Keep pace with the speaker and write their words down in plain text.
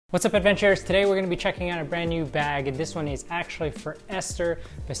What's up, adventurers? Today we're going to be checking out a brand new bag, and this one is actually for Esther,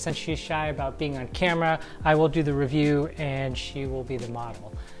 but since she's shy about being on camera, I will do the review and she will be the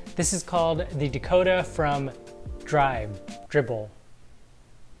model. This is called the Dakota from Driibe.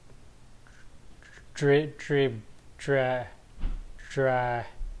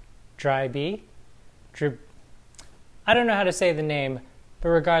 I don't know how to say the name, but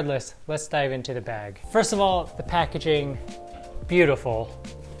regardless, let's dive into the bag. First of all, the packaging, beautiful.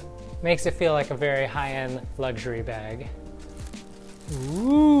 Makes it feel like a very high-end luxury bag.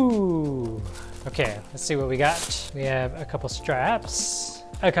 Ooh. Okay, let's see what we got. We have a couple straps,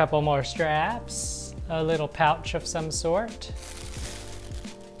 a couple more straps, a little pouch of some sort,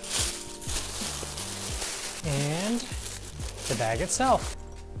 and the bag itself.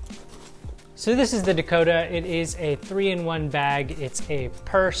 So this is the Dakota. It is a 3-in-1 bag. It's a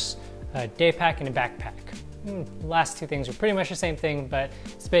purse, a day pack, and a backpack. The last two things are pretty much the same thing, but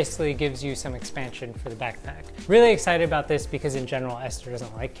it basically gives you some expansion for the backpack. Really excited about this because in general, Esther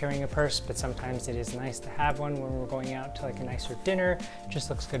doesn't like carrying a purse, but sometimes it is nice to have one when we're going out to like a nicer dinner. It just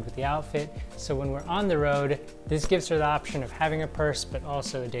looks good with the outfit. So when we're on the road, this gives her the option of having a purse, but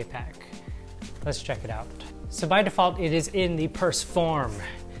also a day pack. Let's check it out. So by default, it is in the purse form.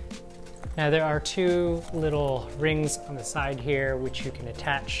 Now there are two little rings on the side here which you can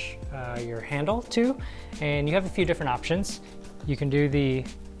attach your handle to, and you have a few different options. You can do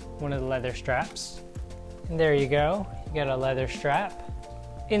one of the leather straps, and there you go. You got a leather strap.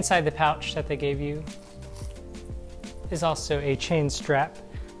 Inside the pouch that they gave you is also a chain strap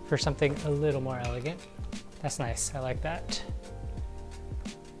for something a little more elegant. That's nice, I like that.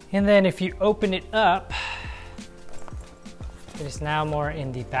 And then if you open it up, it is now more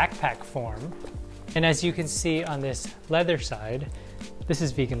in the backpack form. And as you can see on this leather side, this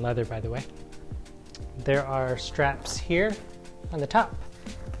is vegan leather, by the way. There are straps here on the top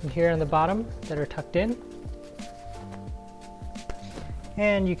and here on the bottom that are tucked in.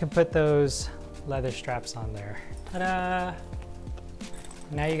 And you can put those leather straps on there. Ta-da!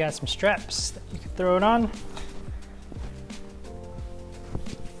 Now you got some straps that you can throw it on.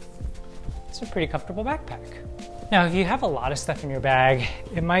 It's a pretty comfortable backpack. Now, if you have a lot of stuff in your bag,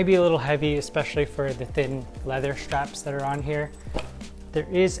 it might be a little heavy, especially for the thin leather straps that are on here. There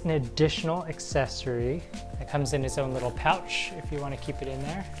is an additional accessory that comes in its own little pouch if you want to keep it in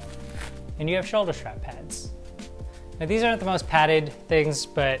there. And you have shoulder strap pads. Now, these aren't the most padded things,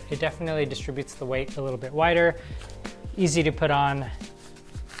 but it definitely distributes the weight a little bit wider. Easy to put on,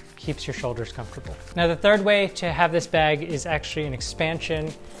 keeps your shoulders comfortable. Now, the third way to have this bag is actually an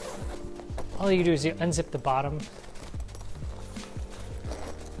expansion. All you do is you unzip the bottom,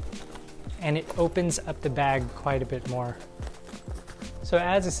 and it opens up the bag quite a bit more. So it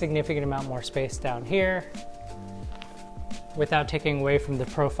adds a significant amount more space down here without taking away from the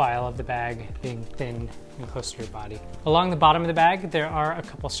profile of the bag being thin and close to your body. Along the bottom of the bag, there are a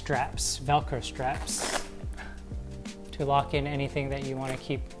couple straps, Velcro straps, to lock in anything that you want to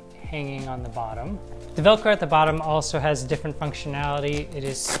keep hanging on the bottom. The Velcro at the bottom also has different functionality. It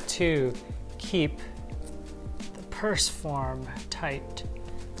is to keep the purse form tight.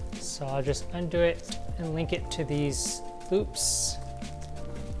 So I'll just undo it and link it to these loops.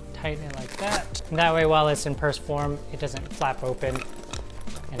 Tighten it like that. And that way, while it's in purse form, it doesn't flap open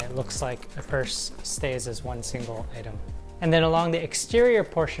and it looks like a purse stays as one single item. And then along the exterior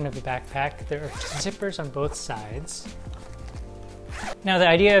portion of the backpack, there are zippers on both sides. Now the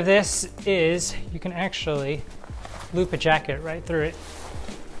idea of this is you can actually loop a jacket right through it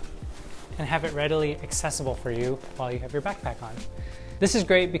and have it readily accessible for you while you have your backpack on. This is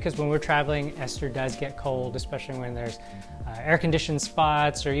great because when we're traveling, Esther does get cold, especially when there's air-conditioned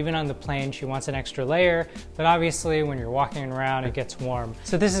spots, or even on the plane, she wants an extra layer. But obviously, when you're walking around, it gets warm.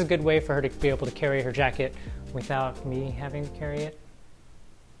 So this is a good way for her to be able to carry her jacket without me having to carry it.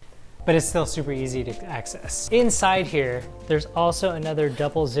 But it's still super easy to access. Inside here, there's also another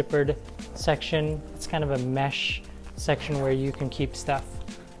double zippered section. It's kind of a mesh section where you can keep stuff.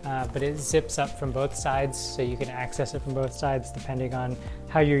 But it zips up from both sides, so you can access it from both sides depending on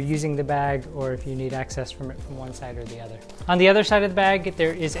how you're using the bag or if you need access from it from one side or the other. On the other side of the bag,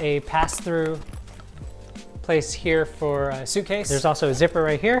 there is a pass-through place here for a suitcase. There's also a zipper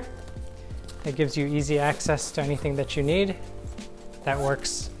right here that gives you easy access to anything that you need. That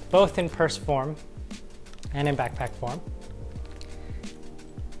works both in purse form and in backpack form.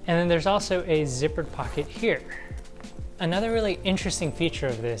 And then there's also a zippered pocket here. Another really interesting feature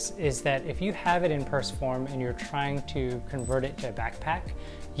of this is that if you have it in purse form and you're trying to convert it to a backpack,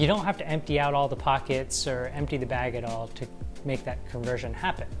 you don't have to empty out all the pockets or empty the bag at all to make that conversion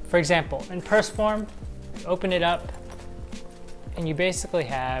happen. For example, in purse form, open it up, and you basically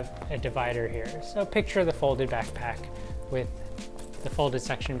have a divider here. So picture the folded backpack with the folded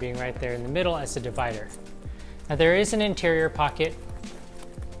section being right there in the middle as a divider. Now there is an interior pocket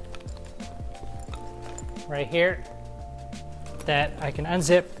right here that I can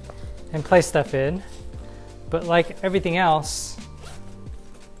unzip and place stuff in, but like everything else,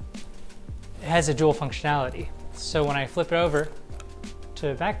 it has a dual functionality. So when I flip it over to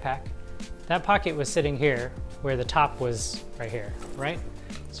a backpack, that pocket was sitting here where the top was right here, right?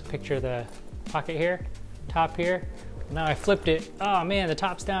 So picture the pocket here, top here. Now I flipped it, oh man, the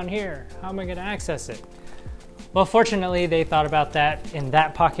top's down here. How am I gonna access it? Well, fortunately, they thought about that in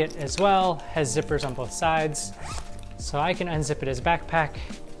that pocket as well, has zippers on both sides. So I can unzip it as a backpack,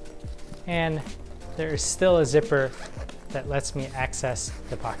 and there is still a zipper that lets me access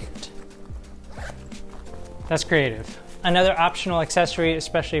the pocket. That's creative. Another optional accessory,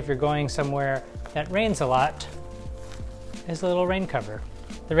 especially if you're going somewhere that rains a lot, is a little rain cover.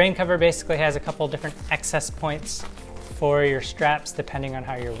 The rain cover basically has a couple different access points for your straps depending on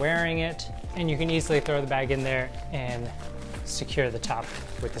how you're wearing it, and you can easily throw the bag in there and secure the top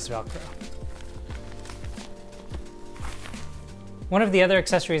with this Velcro. One of the other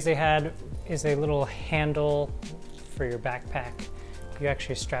accessories they had is a little handle for your backpack. You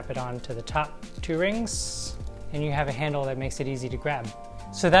actually strap it on to the top 2 rings, and you have a handle that makes it easy to grab.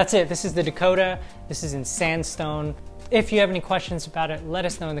 So that's it. This is the Dakota. This is in sandstone. If you have any questions about it, let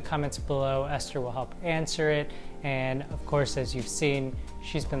us know in the comments below. Esther will help answer it. And of course, as you've seen,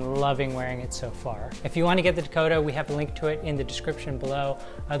 she's been loving wearing it so far. If you want to get the Dakota, we have a link to it in the description below.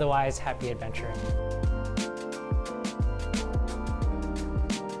 Otherwise, happy adventuring.